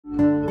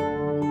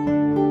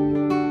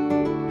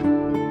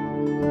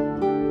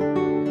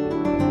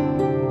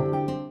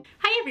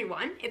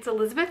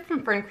Elizabeth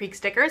from Fern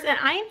Stickers, and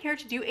I am here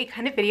to do a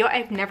kind of video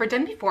I've never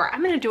done before.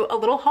 I'm going to do a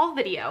little haul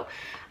video.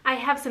 I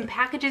have some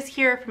packages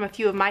here from a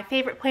few of my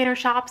favorite planner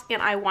shops,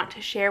 and I want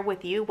to share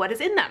with you what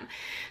is in them.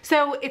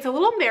 So it's a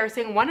little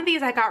embarrassing. One of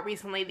these I got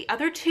recently. The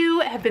other two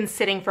have been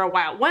sitting for a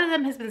while. One of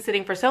them has been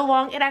sitting for so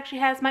long, it actually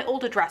has my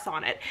old address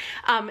on it.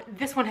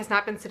 This one has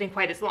not been sitting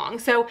quite as long.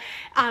 So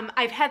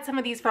I've had some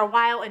of these for a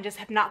while and just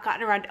have not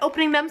gotten around to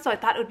opening them, so I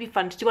thought it would be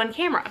fun to do on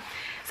camera.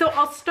 So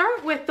I'll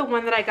start with the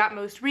one that I got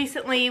most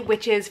recently,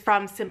 which is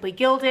from Simply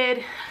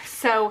Gilded.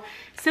 So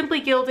Simply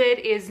Gilded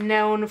is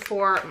known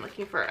for, I'm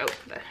looking for, oh,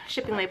 the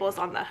shipping label is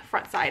on the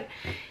front side.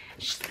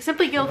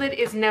 Simply Gilded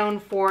is known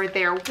for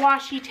their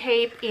washi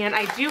tape, and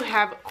I do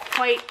have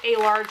quite a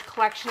large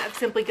collection of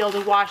Simply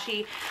Gilded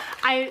washi.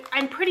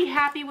 I'm pretty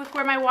happy with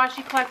where my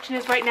washi collection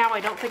is right now. I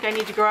don't think I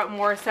need to grow out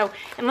more, so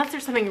unless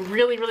there's something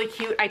really, really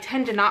cute, I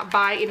tend to not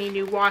buy any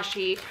new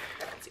washi.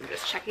 Let's see, I'm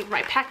just checking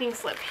my packing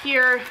slip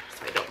here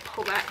so I don't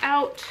pull that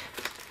out.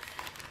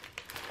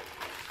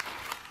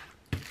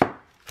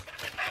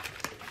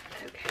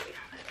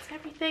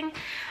 Everything.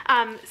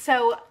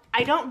 So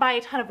I don't buy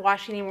a ton of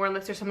washi anymore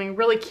unless there's something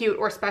really cute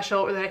or special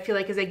or that I feel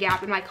like is a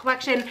gap in my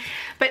collection.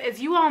 But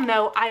as you all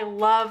know, I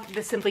love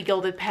the Simply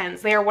Gilded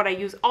pens. They are what I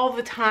use all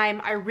the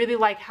time. I really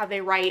like how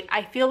they write.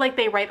 I feel like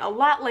they write a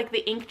lot like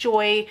the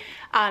Inkjoy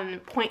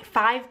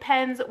 0.5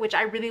 pens, which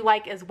I really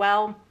like as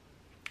well.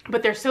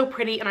 But they're so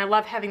pretty, and I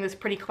love having this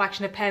pretty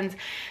collection of pens.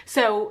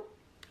 So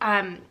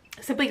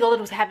Simply Gilded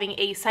was having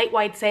a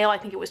site-wide sale. I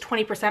think it was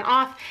 20%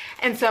 off,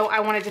 and so I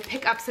wanted to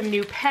pick up some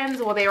new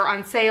pens while they were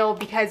on sale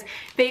because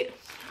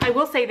I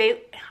will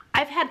say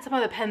I've had some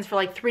of the pens for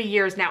like 3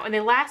 years now, and they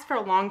last for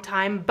a long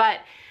time, but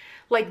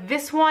like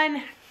this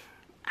one,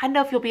 I don't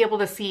know if you'll be able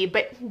to see,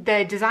 but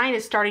the design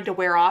is starting to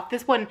wear off.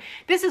 This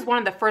is one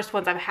of the first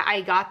ones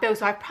I got though,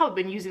 so I've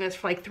probably been using this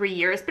for like 3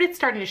 years, but it's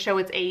starting to show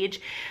its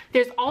age.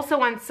 There's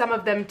also on some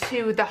of them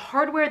too, the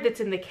hardware that's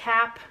in the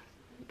cap.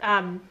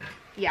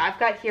 Yeah, I've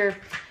got here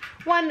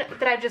one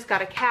that I've just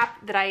got a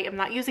cap that I am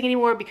not using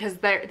anymore because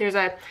there's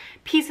a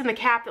piece in the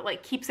cap that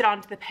like keeps it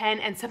onto the pen,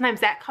 and sometimes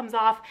that comes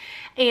off,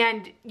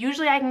 and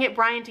usually I can get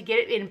Brian to get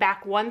it in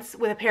back once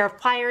with a pair of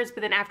pliers,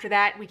 but then after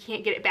that we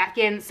can't get it back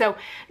in. So,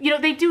 you know,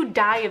 they do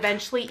die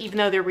eventually even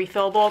though they're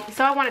refillable,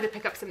 so I wanted to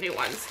pick up some new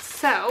ones.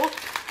 So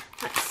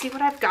let's see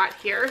what I've got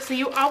here. So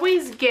you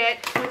always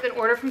get, with an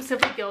order from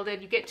Simply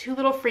Gilded, you get two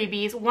little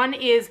freebies. One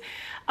is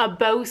a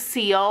bow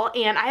seal,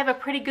 and I have a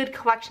pretty good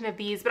collection of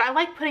these, but I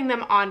like putting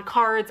them on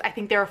cards. I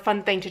think they're a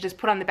fun thing to just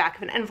put on the back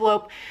of an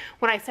envelope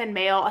when I send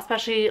mail,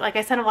 especially like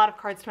I send a lot of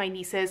cards to my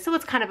nieces, so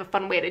it's kind of a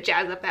fun way to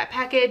jazz up that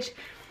package.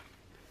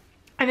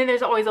 And then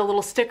there's always a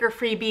little sticker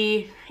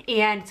freebie,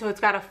 and so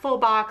it's got a full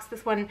box.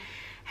 This one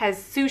has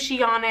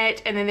sushi on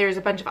it, and then there's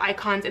a bunch of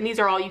icons, and these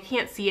are all, you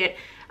can't see it.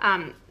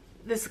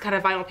 This is kind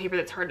of vinyl paper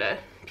that's hard to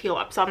peel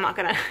up, so I'm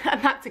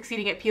not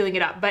succeeding at peeling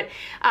it up, but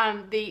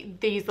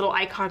these little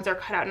icons are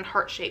cut out in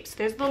heart shapes. So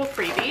there's a little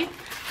freebie.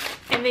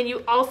 And then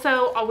you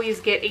also always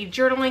get a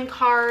journaling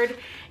card,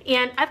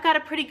 and I've got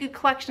a pretty good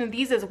collection of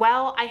these as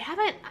well. I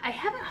haven't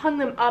hung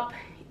them up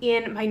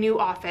in my new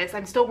office.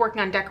 I'm still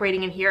working on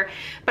decorating in here,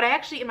 but I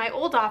actually, in my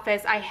old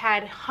office, I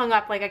had hung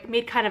up, like I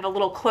made kind of a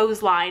little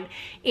clothesline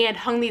and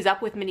hung these up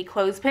with mini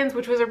clothespins,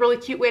 which was a really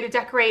cute way to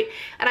decorate.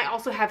 And I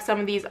also have some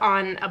of these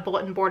on a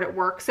bulletin board at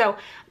work. So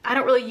I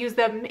don't really use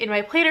them in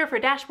my planner for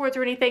dashboards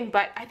or anything,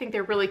 but I think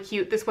they're really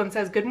cute. This one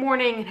says good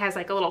morning. It has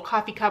like a little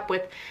coffee cup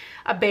with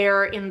a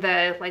bear in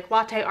the like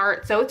latte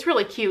art. So it's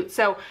really cute.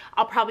 So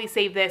I'll probably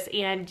save this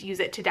and use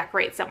it to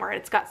decorate somewhere.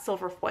 It's got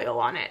silver foil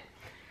on it.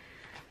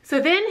 So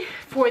then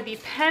for the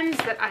pens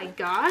that I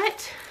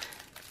got,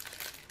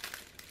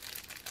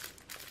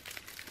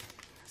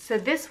 so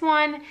this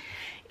one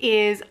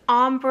is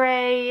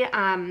ombre,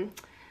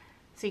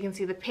 so you can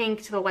see the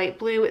pink to the light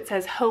blue. It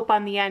says hope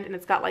on the end, and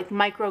it's got like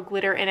micro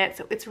glitter in it,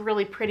 so it's a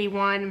really pretty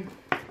one.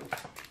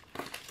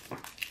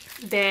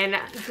 Then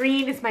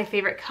green is my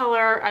favorite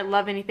color. I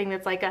love anything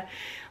that's like a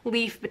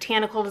leaf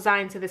botanical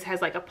design, so this has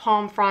like a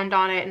palm frond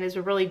on it and is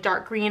a really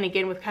dark green,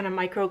 again with kind of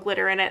micro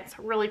glitter in it. It's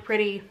really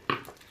pretty.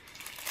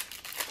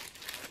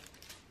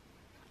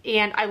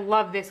 And I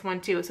love this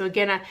one too. So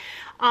again, a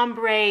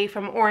ombre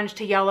from orange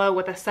to yellow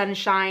with a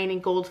sunshine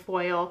and gold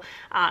foil.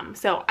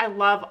 So I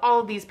love all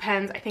of these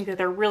pens. I think that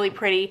they're really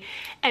pretty.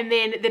 And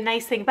then the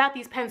nice thing about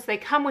these pens, they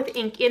come with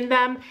ink in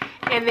them,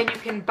 and then you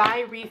can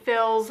buy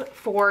refills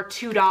for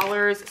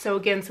 $2. So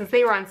again, since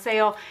they were on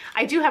sale,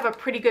 I do have a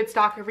pretty good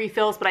stock of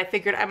refills, but I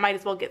figured I might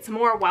as well get some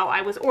more while I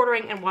was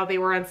ordering and while they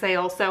were on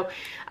sale. So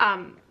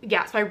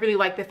yeah, so I really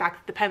like the fact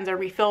that the pens are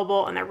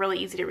refillable and they're really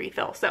easy to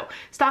refill. So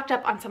stocked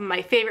up on some of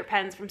my favorite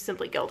pens from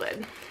Simply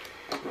Gilded.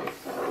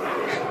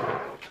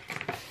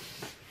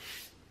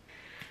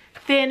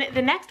 Then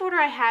the next order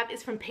I have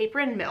is from Paper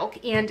and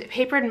Milk, and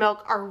Paper and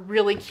Milk are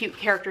really cute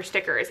character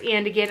stickers.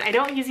 And again, I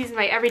don't use these in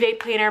my everyday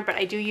planner, but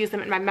I do use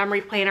them in my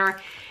memory planner,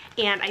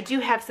 and I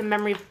do have some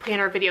memory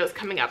planner videos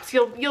coming up,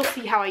 so you'll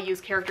see how I use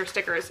character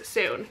stickers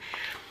soon.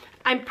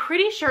 I'm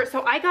pretty sure,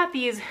 so I got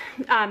these,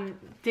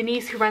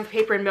 Denise, who runs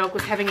Paper and Milk,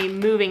 was having a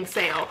moving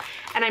sale,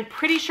 and I'm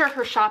pretty sure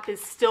her shop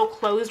is still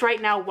closed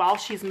right now while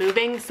she's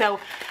moving. So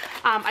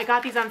I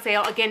got these on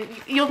sale. Again,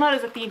 you'll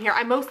notice a theme here.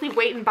 I mostly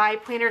wait and buy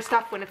planner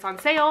stuff when it's on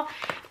sale,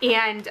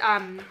 and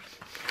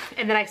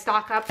then I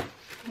stock up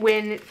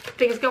when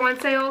things go on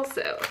sale.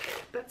 So okay,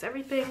 that's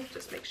everything.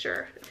 Just make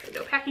sure. Okay,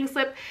 no packing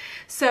slip.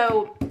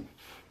 So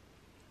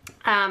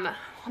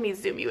let me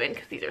zoom you in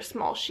because these are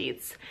small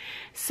sheets.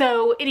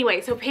 So anyway,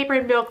 so Paper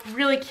and Milk,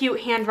 really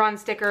cute hand-drawn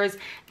stickers.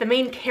 The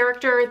main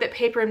character that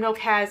Paper and Milk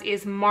has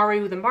is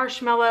Maru the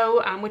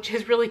Marshmallow, which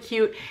is really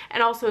cute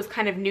and also is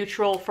kind of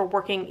neutral for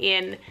working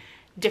in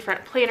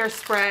different planner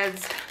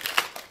spreads.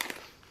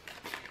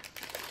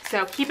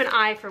 So keep an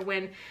eye for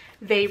when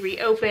they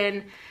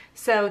reopen.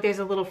 So there's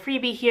a little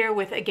freebie here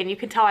with, again, you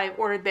can tell I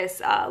ordered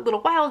this a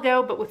little while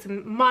ago, but with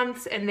some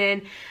months, and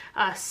then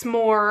a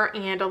s'more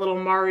and a little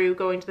Maru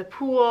going to the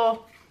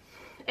pool.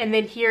 And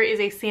then here is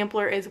a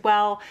sampler as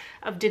well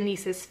of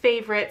Denise's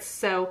favorites.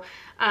 So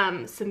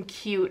some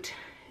cute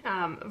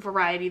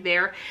variety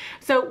there.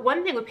 So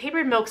one thing with Paper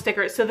and Milk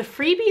stickers, so the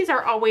freebies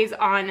are always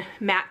on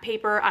matte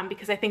paper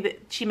because I think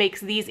that she makes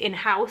these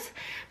in-house.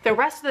 The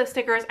rest of the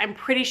stickers I'm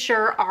pretty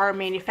sure are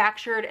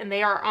manufactured, and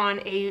they are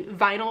on a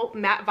vinyl,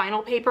 matte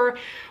vinyl paper,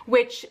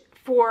 which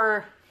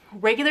for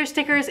regular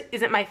stickers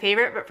isn't my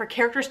favorite, but for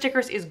character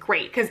stickers is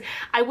great because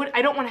I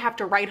don't want to have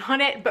to write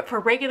on it, but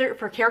for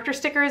character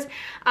stickers,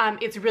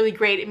 it's really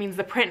great. It means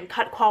the print and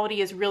cut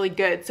quality is really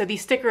good. So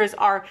these stickers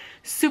are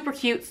super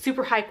cute,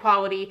 super high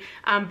quality,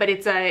 but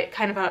it's a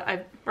kind of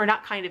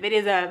it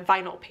is a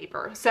vinyl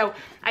paper. So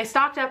I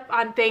stocked up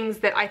on things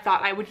that I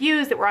thought I would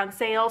use that were on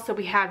sale. So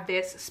we have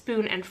this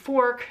spoon and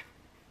fork,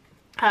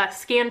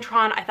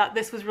 Scantron. I thought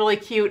this was really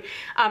cute.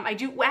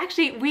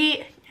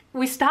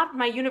 We stopped,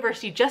 my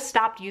university just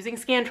stopped using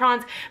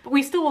Scantrons, but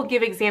we still will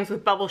give exams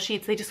with bubble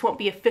sheets. They just won't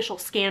be official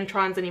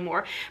Scantrons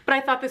anymore. But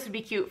I thought this would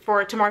be cute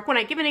to mark when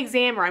I give an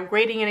exam or I'm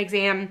grading an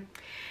exam.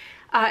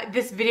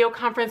 This video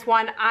conference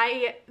one,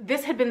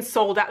 this had been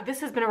sold out. This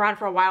has been around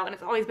for a while and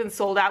it's always been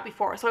sold out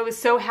before. So I was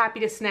so happy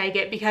to snag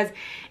it because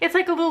it's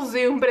like a little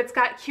Zoom, but it's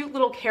got cute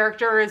little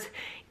characters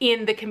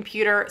in the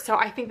computer. So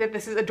I think that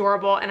this is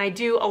adorable, and I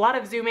do a lot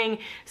of Zooming.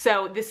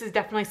 So this is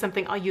definitely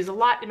something I'll use a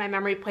lot in my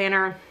memory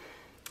planner.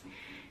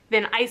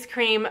 Then ice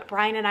cream.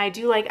 Brian and I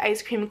do like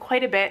ice cream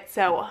quite a bit,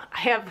 so I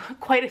have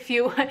quite a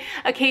few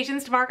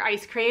occasions to mark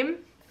ice cream.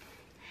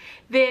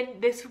 Then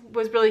this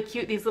was really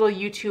cute, these little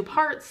YouTube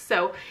hearts,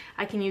 so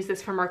I can use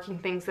this for marking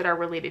things that are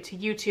related to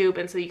YouTube,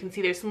 and so you can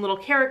see there's some little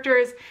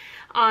characters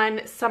on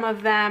some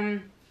of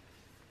them.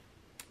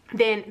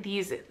 Then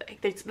this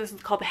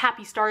is called the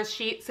Happy Stars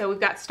sheet. So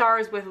we've got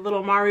stars with a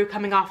little Maru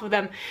coming off of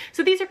them.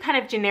 So these are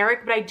kind of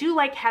generic, but I do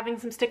like having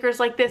some stickers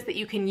like this that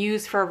you can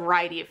use for a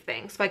variety of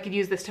things. So I could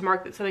use this to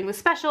mark that something was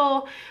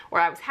special or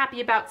I was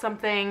happy about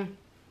something.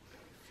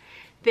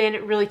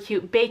 Then really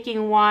cute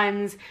baking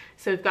ones.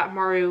 So we've got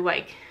Maru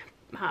like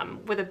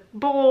with a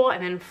bowl,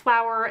 and then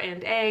flour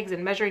and eggs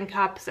and measuring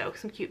cup. So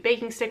some cute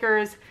baking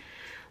stickers.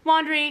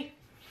 Laundry,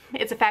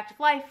 it's a fact of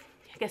life.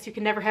 I guess you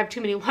can never have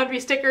too many laundry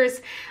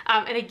stickers.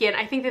 And again,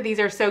 I think that these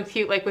are so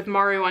cute, like with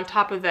Maru on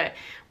top of the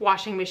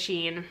washing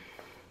machine.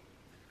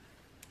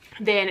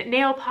 Then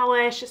nail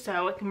polish,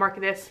 so I can mark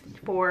this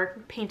for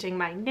painting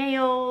my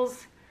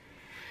nails.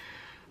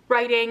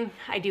 Writing,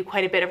 I do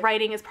quite a bit of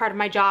writing as part of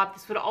my job.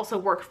 This would also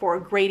work for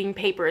grading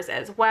papers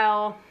as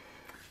well.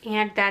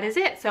 And that is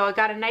it. So I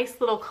got a nice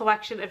little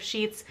collection of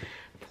sheets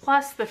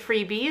plus the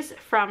freebies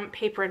from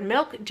Paper and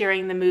Milk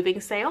during the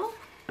moving sale.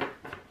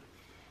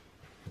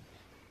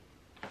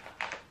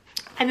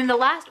 And then the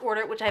last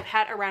order, which I've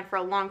had around for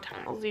a long time,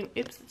 I'll zoom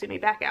me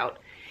back out,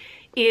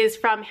 is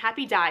from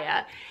Happy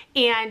Daya.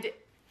 And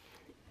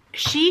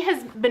she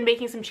has been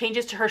making some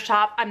changes to her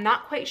shop. I'm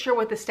not quite sure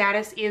what the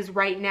status is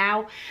right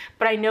now,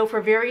 but I know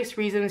for various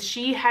reasons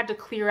she had to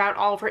clear out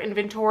all of her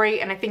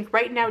inventory, and I think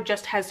right now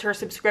just has her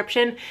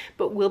subscription,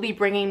 but will be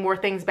bringing more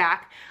things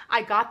back.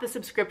 I got the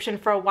subscription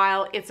for a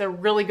while. It's a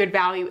really good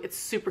value. It's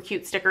super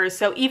cute stickers.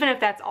 So even if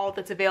that's all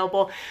that's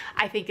available,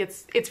 I think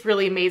it's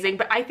really amazing.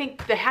 But I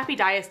think the Happy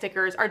Daya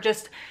stickers are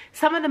just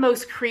some of the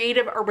most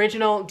creative,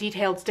 original,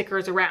 detailed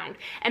stickers around.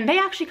 And they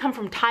actually come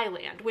from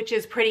Thailand, which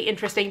is pretty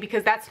interesting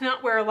because that's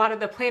not where a lot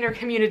of the planner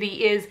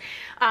community is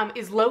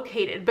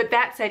located. But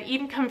that said,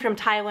 even coming from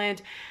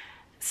Thailand,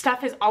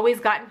 stuff has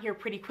always gotten here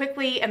pretty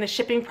quickly and the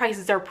shipping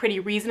prices are pretty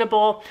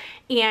reasonable,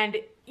 and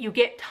you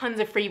get tons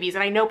of freebies.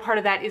 And I know part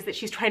of that is that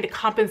she's trying to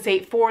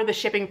compensate for the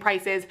shipping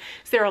prices.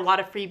 So there are a lot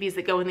of freebies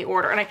that go in the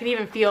order. And I can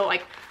even feel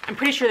like, I'm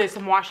pretty sure there's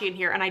some washi in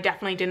here, and I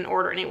definitely didn't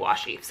order any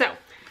washi. So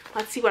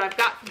let's see what I've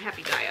got from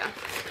Happy Daya.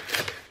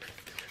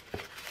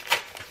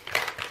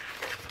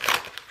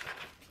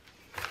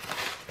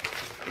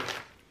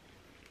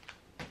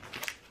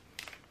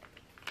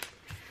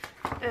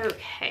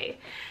 Okay,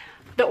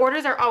 the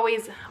orders are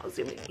always, I'll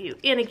zoom you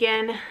in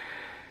again.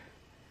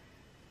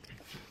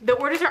 The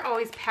orders are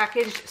always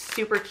packaged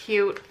super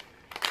cute.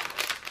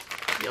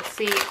 You'll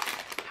see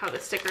how the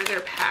stickers are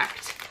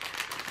packed.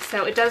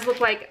 So it does look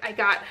like I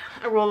got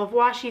a roll of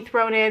washi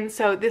thrown in.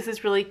 So this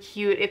is really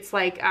cute. It's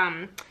like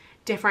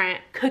different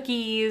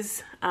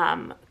cookies,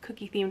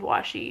 cookie themed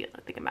washi.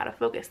 I think I'm out of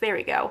focus. There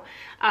we go.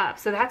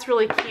 So that's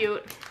really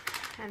cute.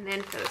 And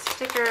then for the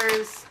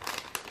stickers,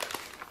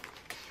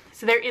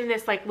 so they're in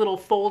this like little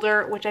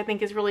folder, which I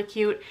think is really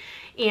cute.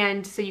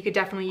 And so you could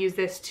definitely use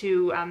this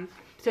to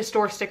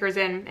store stickers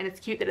in, and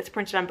it's cute that it's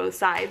printed on both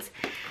sides.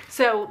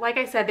 So like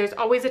I said, there's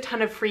always a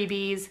ton of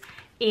freebies,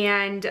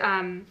 and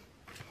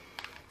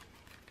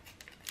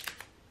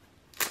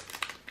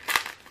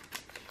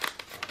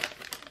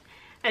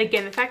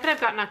again, the fact that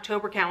I've got an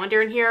October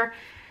calendar in here,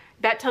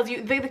 that tells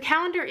you the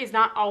calendar is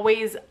not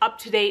always up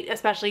to date,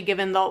 especially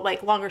given the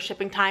like longer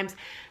shipping times.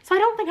 So I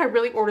don't think I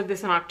really ordered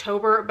this in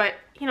October, but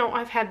you know,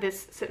 I've had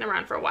this sitting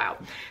around for a while.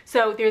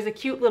 So there's a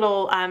cute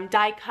little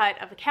die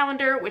cut of the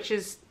calendar, which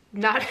is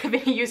not of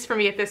any use for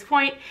me at this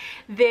point.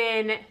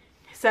 Then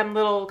some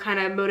little kind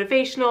of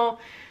motivational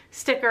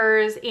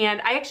stickers,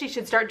 and I actually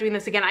should start doing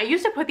this again. I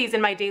used to put these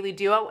in my daily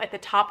duo at the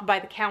top by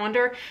the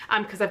calendar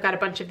because I've got a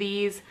bunch of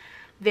these.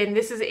 Then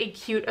this is a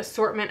cute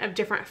assortment of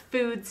different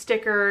food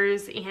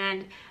stickers,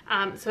 and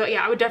so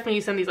yeah, I would definitely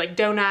use some of these, like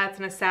donuts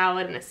and a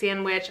salad and a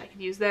sandwich. I could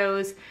use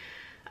those.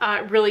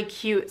 Really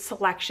cute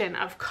selection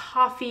of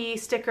coffee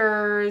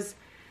stickers,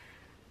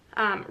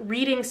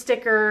 reading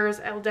stickers.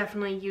 I'll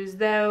definitely use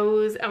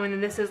those. Oh, and then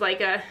this is like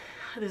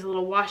there's a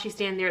little washi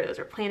stand there. Those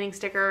are planning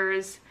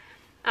stickers.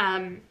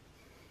 And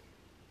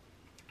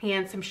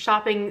some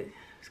shopping.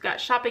 It's got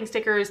shopping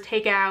stickers,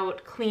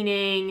 takeout,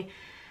 cleaning,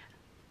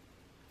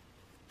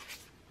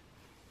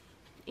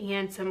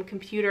 and some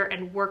computer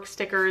and work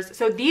stickers.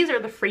 So these are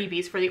the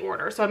freebies for the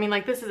order. So I mean,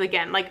 like, this is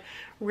again like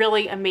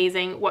really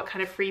amazing what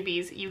kind of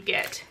freebies you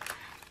get.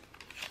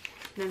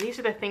 And these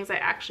are the things I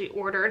actually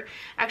ordered.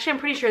 Actually, I'm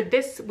pretty sure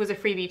this was a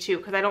freebie too,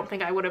 because I don't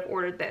think I would have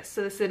ordered this.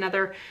 So this is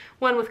another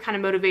one with kind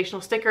of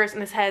motivational stickers,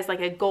 and this has like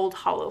a gold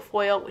hollow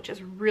foil, which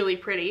is really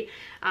pretty.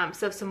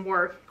 So some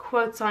more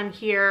quotes on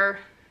here,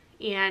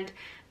 and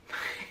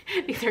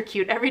these are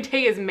cute. Every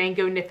day is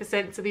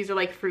mango-nificent, so these are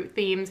like fruit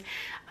themes.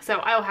 So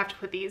I'll have to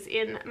put these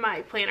in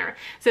my planner.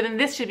 So then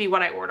this should be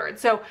what I ordered.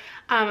 So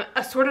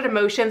assorted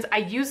emotions. I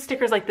use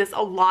stickers like this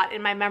a lot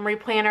in my memory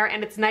planner,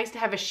 and it's nice to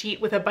have a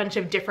sheet with a bunch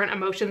of different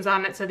emotions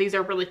on it. So these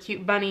are really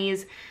cute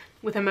bunnies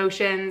with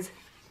emotions.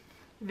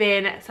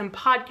 Then some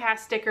podcast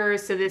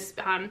stickers. So this,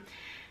 I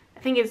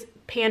think is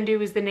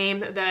Pandu is the name.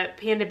 The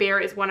panda bear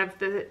is one of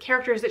the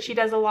characters that she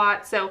does a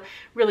lot. So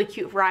really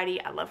cute variety.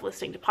 I love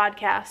listening to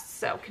podcasts,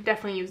 so could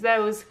definitely use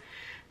those.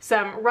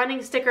 Some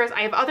running stickers.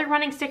 I have other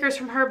running stickers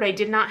from her, but I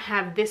did not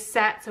have this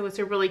set, so it's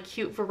a really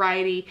cute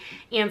variety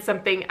and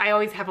something. I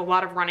always have a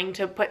lot of running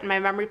to put in my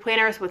memory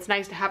planner, so it's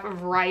nice to have a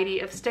variety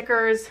of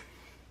stickers.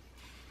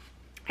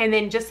 And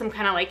then just some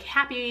kind of like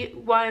happy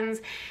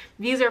ones.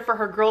 These are for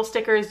her girl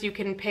stickers. You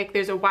can pick,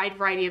 there's a wide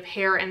variety of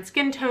hair and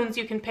skin tones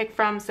you can pick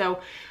from, so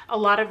a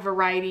lot of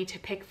variety to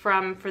pick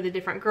from for the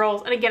different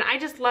girls. And again, I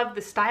just love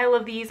the style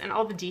of these and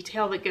all the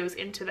detail that goes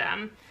into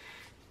them.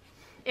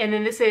 And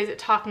then this is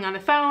talking on the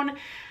phone.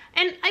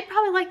 And I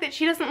probably like that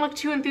she doesn't look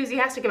too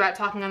enthusiastic about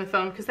talking on the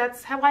phone, because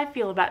that's how I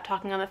feel about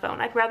talking on the phone.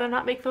 I'd rather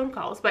not make phone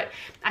calls, but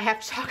I have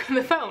to talk on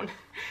the phone.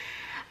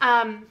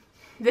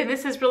 Then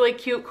this is really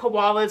cute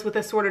koalas with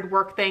assorted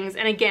work things.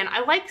 And again,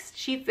 I like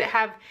sheets that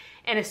have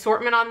an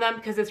assortment on them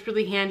because it's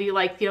really handy.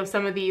 Like, you know,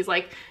 some of these,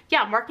 like,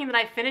 yeah, marking that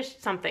I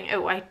finished something.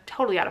 Oh, I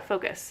totally out of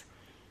focus.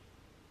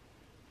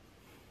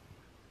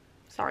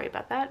 Sorry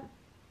about that.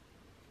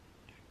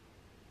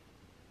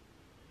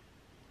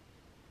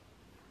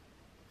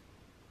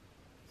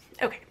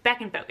 Okay, back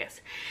in focus.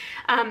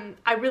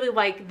 I really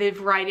like the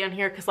variety on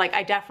here because, like,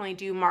 I definitely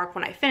do mark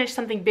when I finish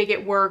something big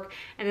at work,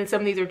 and then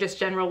some of these are just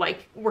general,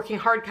 like, working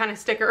hard kind of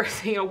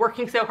stickers. You know,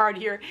 working so hard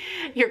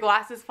your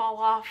glasses fall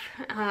off.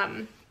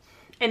 And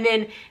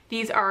then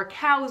these are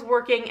cows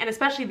working, and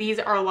especially these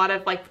are a lot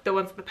of, like, the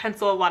ones with the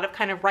pencil, a lot of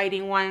kind of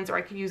writing ones, or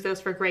I could use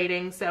those for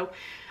grading. So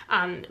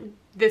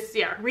this,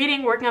 yeah,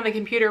 reading, working on the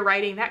computer,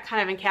 writing, that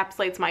kind of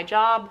encapsulates my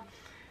job.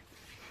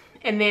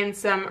 And then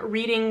some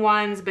reading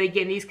ones, but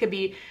again, these could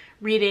be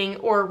reading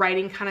or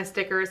writing kind of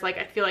stickers. Like,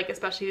 I feel like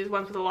especially these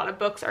ones with a lot of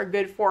books are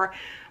good for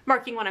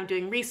marking when I'm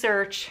doing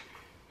research.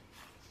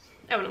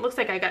 Oh, and it looks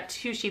like I got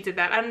 2 sheets of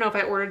that. I don't know if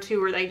I ordered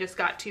 2 or I just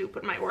got 2,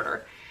 put in my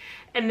order.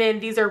 And then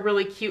these are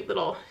really cute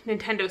little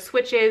Nintendo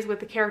Switches with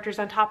the characters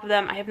on top of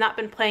them. I have not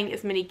been playing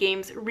as many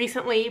games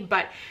recently,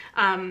 but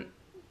I've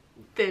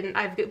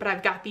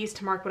got these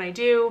to mark when I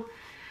do.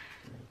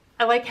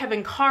 I like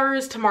having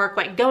cars to mark,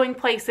 like, going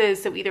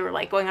places, so either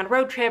like going on a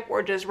road trip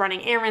or just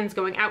running errands,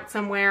 going out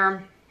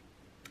somewhere.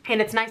 And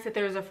it's nice that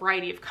there's a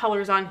variety of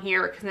colors on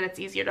here because then it's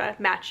easier to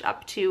match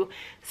up to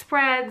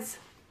spreads.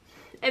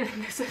 And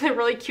then this is a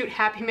really cute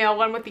Happy Mail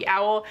one with the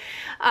owl,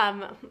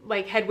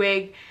 like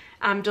Hedwig,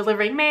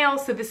 delivering mail.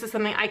 So this is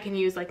something I can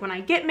use like when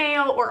I get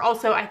mail, or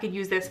also I could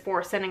use this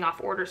for sending off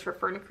orders for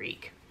Fern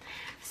Creek.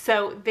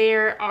 So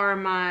there are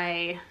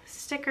my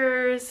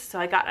stickers. So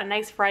I got a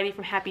nice variety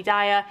from Happy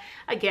Daya.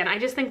 Again, I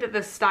just think that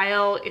the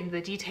style and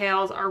the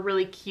details are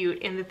really cute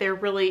and that they're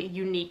really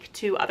unique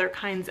to other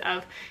kinds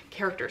of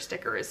character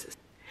stickers.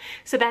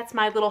 So that's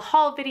my little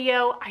haul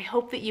video. I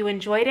hope that you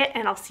enjoyed it,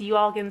 and I'll see you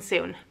all again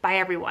soon. Bye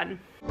everyone.